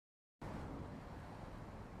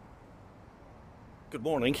Good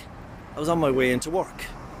morning. I was on my way into work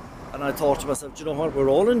and I thought to myself, do you know what, we're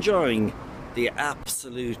all enjoying the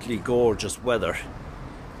absolutely gorgeous weather,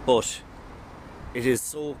 but it is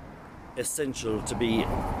so essential to be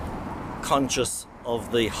conscious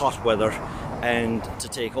of the hot weather and to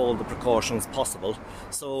take all the precautions possible.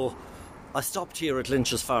 So I stopped here at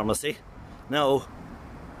Lynch's pharmacy. Now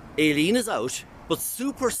Aileen is out, but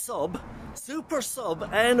super sub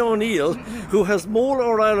Anne O'Neill, who has more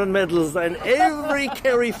All-Ireland medals than every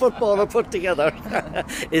Kerry footballer put together,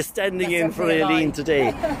 is standing in for Aileen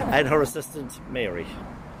today, and her assistant Mary.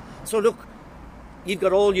 So look, you've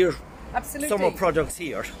got all your summer products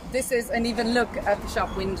here. This is, and even look at the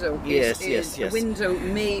shop window. Yes. A window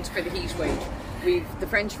made for the heat wave. We've the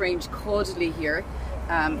French range Caudalie here,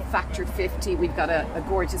 factored 50. We've got a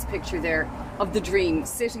gorgeous picture there of the dream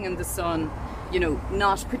sitting in the sun, you know,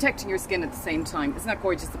 not protecting your skin at the same time. Isn't that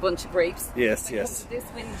gorgeous? A bunch of grapes. Yes. This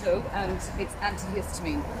window, and it's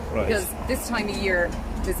antihistamine. Right. Because this time of year,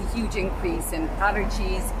 there's a huge increase in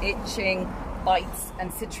allergies, itching, bites,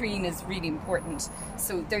 and citrine is really important.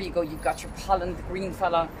 So there you go, you've got your pollen, the green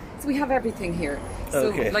fella. So we have everything here.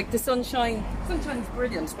 So like the sunshine is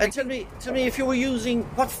brilliant. And tell me if you were using,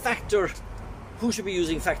 what factor, who should be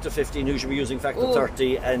using factor 50 and who should be using factor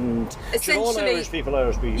 30, and should all Irish people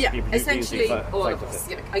be essentially using all factor of us.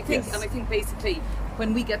 50? Yeah, I think basically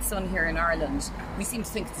when we get sun here in Ireland, we seem to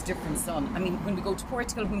think it's a different sun. I mean, when we go to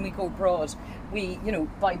Portugal, when we go abroad, we, you know,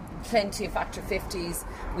 buy plenty of factor 50s,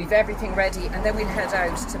 we've everything ready, and then we'll head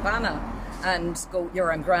out to Bana and go,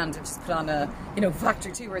 I'm grand, I've just put on a, you know, factor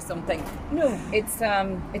 2 or something. No, it's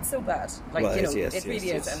so bad. Like, right, you know, yes, it really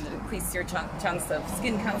yes. is, and it increases your chance of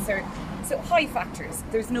skin cancer. So high factors.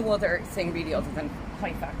 There's no other thing really other than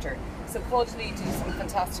high factor. So Caudalie do some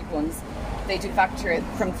fantastic ones. They do factor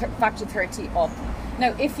 30 up.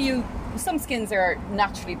 Now, some skins are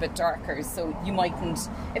naturally a bit darker, so you mightn't,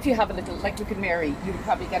 if you have a little, like look at Mary, you would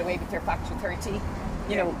probably get away with their factor 30.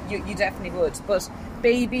 You know, you definitely would. But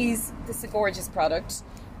babies, this is a gorgeous product.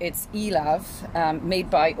 It's Elav, made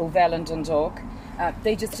by Ovell and Dundalk.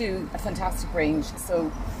 They just do a fantastic range.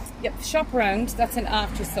 So, yep, shop around. That's an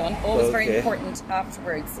after sun. Always very important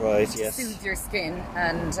afterwards. Right, to soothe your skin.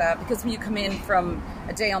 And because when you come in from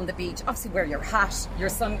a day on the beach, obviously wear your hat, your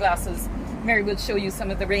sunglasses. Mary will show you some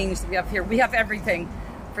of the range that we have here. We have everything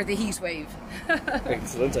for the heat wave.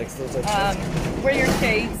 Excellent. Wear your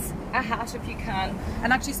shades, a hat if you can.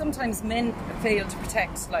 And actually sometimes men fail to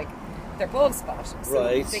protect like their bald spot.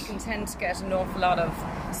 So they can tend to get an awful lot of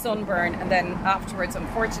sunburn, and then afterwards,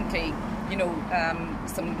 unfortunately, you know,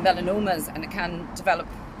 some melanomas, and it can develop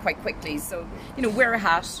quite quickly. So, you know, wear a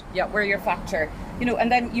hat, wear your factor, you know,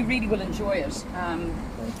 and then you really will enjoy it. So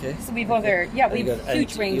we've we've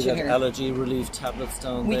huge range in here. You've got allergy relief tablets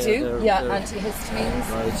down there. We do, antihistamines.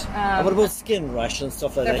 Right. And what about skin rash and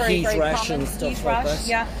stuff like that? Heat rash and stuff like that?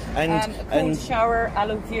 Yeah. And a cold shower,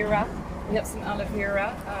 aloe vera. We have some aloe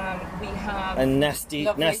vera. We have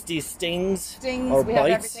nasty stings or we bites. Have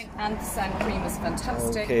everything, and the sun cream is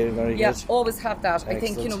fantastic. Okay, very good. Always have that. Excellent. I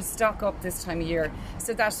think, you know, stock up this time of year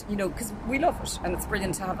so that, you know, because we love it and it's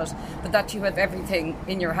brilliant to have it, but that you have everything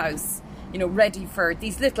in your house, you know, ready for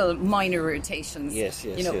these little minor irritations. Yes.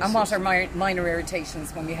 And what are minor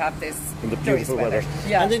irritations when we have this in the beautiful weather?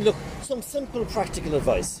 Yeah. And then look, some simple practical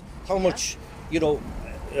advice. How much, you know.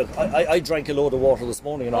 I drank a load of water this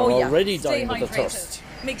morning and I'm already dying with the thirst.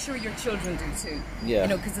 Make sure your children do too. Yeah. You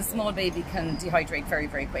know, because a small baby can dehydrate very,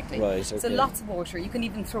 very quickly. Right, okay. So lots of water. You can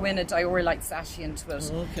even throw in a Diorite sachet into it.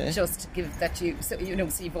 Okay. Just to give that so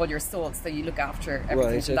you've all your salts, so you look after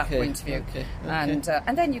everything from that point of view. Okay.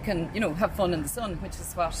 And then you can, you know, have fun in the sun, which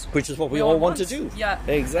is what we all want to do. Yeah.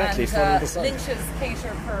 Exactly. And, fun in the sun. Lynch's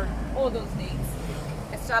cater for all those needs.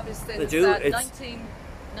 Established since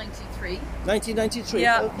 1993. 1993.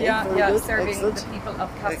 Serving Excellent. the people of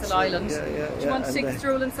Castle Island. Do you want to take a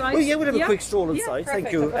stroll inside? Well, we'll have a quick stroll inside. Perfect.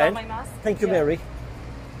 Thank you, Anne. Thank you, Mary.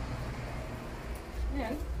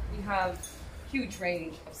 Yeah, we have huge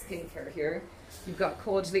range of skincare here. You've got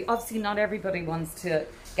Caudalie. Obviously, not everybody wants to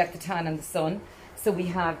get the tan in the sun, so we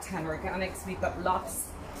have tan organics. We've got lots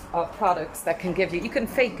of products that can give you can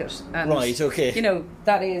fake it. And, right. Okay. You know,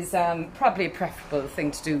 that is probably a preferable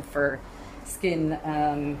thing to do for skin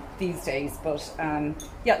these days, but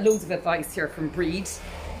loads of advice here from Breed.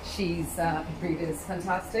 Breed is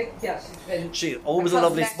fantastic. She's always a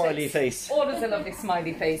lovely smiley face. Always a lovely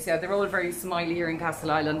smiley face. Yeah, they're all very smiley here in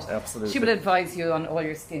Castle Island. Absolutely. She will advise you on all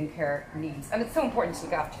your skincare needs, and it's so important to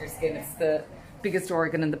look after your skin. It's the biggest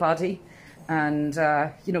organ in the body, and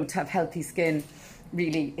to have healthy skin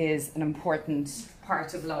really is an important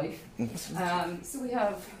part of life. So we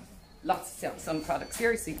have lots of sun products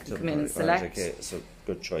here, so you can come in and select. Okay, so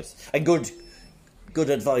good choice. And good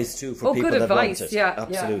advice too for people good that advice, want it. yeah.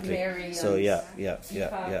 Absolutely. Yeah, Mary so and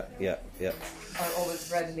yeah. are always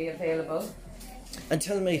readily available. And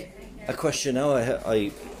tell me a question now.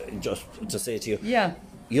 I just to say to you. Yeah.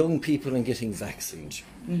 Young people and getting vaccinated.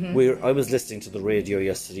 I was listening to the radio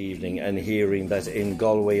yesterday evening and hearing that in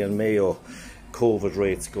Galway and Mayo, COVID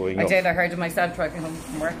rates going up. I did. I heard it myself driving home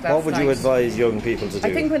from work last night. What would you advise young people to do?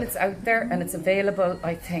 I think when it's out there and it's available,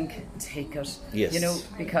 I think take it. Yes. You know,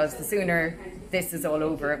 because the sooner this is all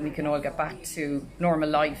over and we can all get back to normal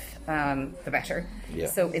life, the better. Yeah.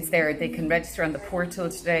 So it's there. They can register on the portal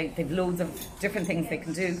today. They've loads of different things they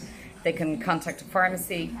can do. They can contact a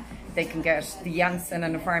pharmacy. They can get the Janssen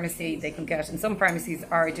in a pharmacy. They can get, and some pharmacies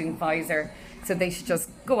are doing Pfizer. So they should just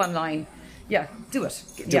go online. Yeah, do it.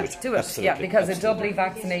 Do it. Absolutely. Yeah, because a doubly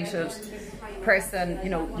vaccinated person, you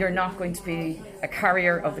know, you're not going to be a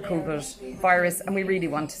carrier of the COVID virus, and we really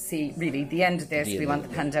want to see really the end of this. We want the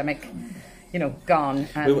pandemic, you know, gone.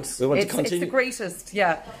 And we want to continue. It's the greatest.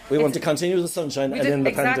 Yeah. We want to continue the sunshine and then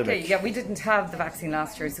the pandemic. Yeah, we didn't have the vaccine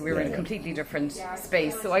last year, so we were in a completely different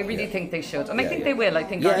space. So I really think they should, and I think they will. I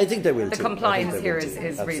think I think they will the too. compliance here is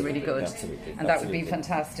really, really good, Absolutely. and that would be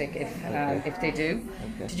fantastic if they do.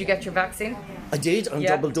 Okay. Did you get your vaccine? I did. I'm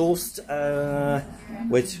double dosed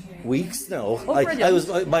with weeks now. Oh, I was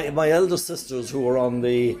my elder sisters who were on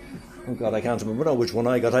the. Oh God, I can't remember now which one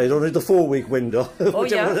I got. I had only the 4-week window,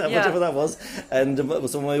 whichever that was. And some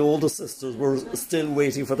of my older sisters were still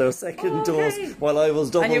waiting for their second dose while I was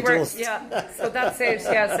double dosed. Yeah, so that's it.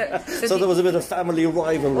 Yeah, so there was a bit of family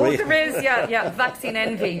rivalry. Oh, there is. Yeah, vaccine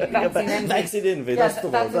envy. Vaccine envy. That's the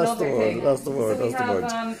word. That's the word. That's the word. That's the word.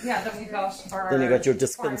 Then we've got our. Then you got your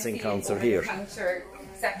dispensing counter here.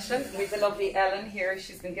 Section. We've the lovely Ellen here.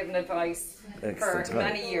 She's been giving advice for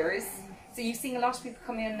many years. So you've seen a lot of people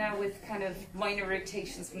come in now with kind of minor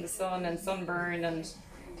irritations from the sun and sunburn and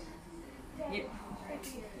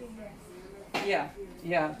yeah,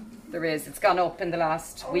 there is. It's gone up in the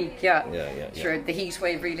last week. Sure, the heat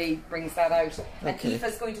wave really brings that out. And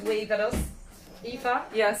Aoife's going to wave at us. Aoife,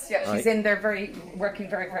 yes, she's in there working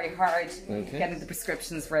very, very hard, getting the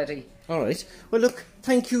prescriptions ready. All right. Well, look,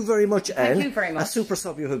 thank you very much, Anne. Thank you very much. A super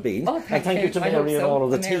sub you have been. Oh, thank you to Mary and all of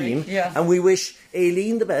the team. Yeah. And we wish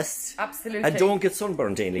Aileen the best. Absolutely. And don't get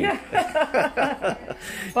sunburnt, Aileen. Yeah.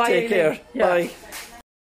 Bye, Take care. Yeah. Bye.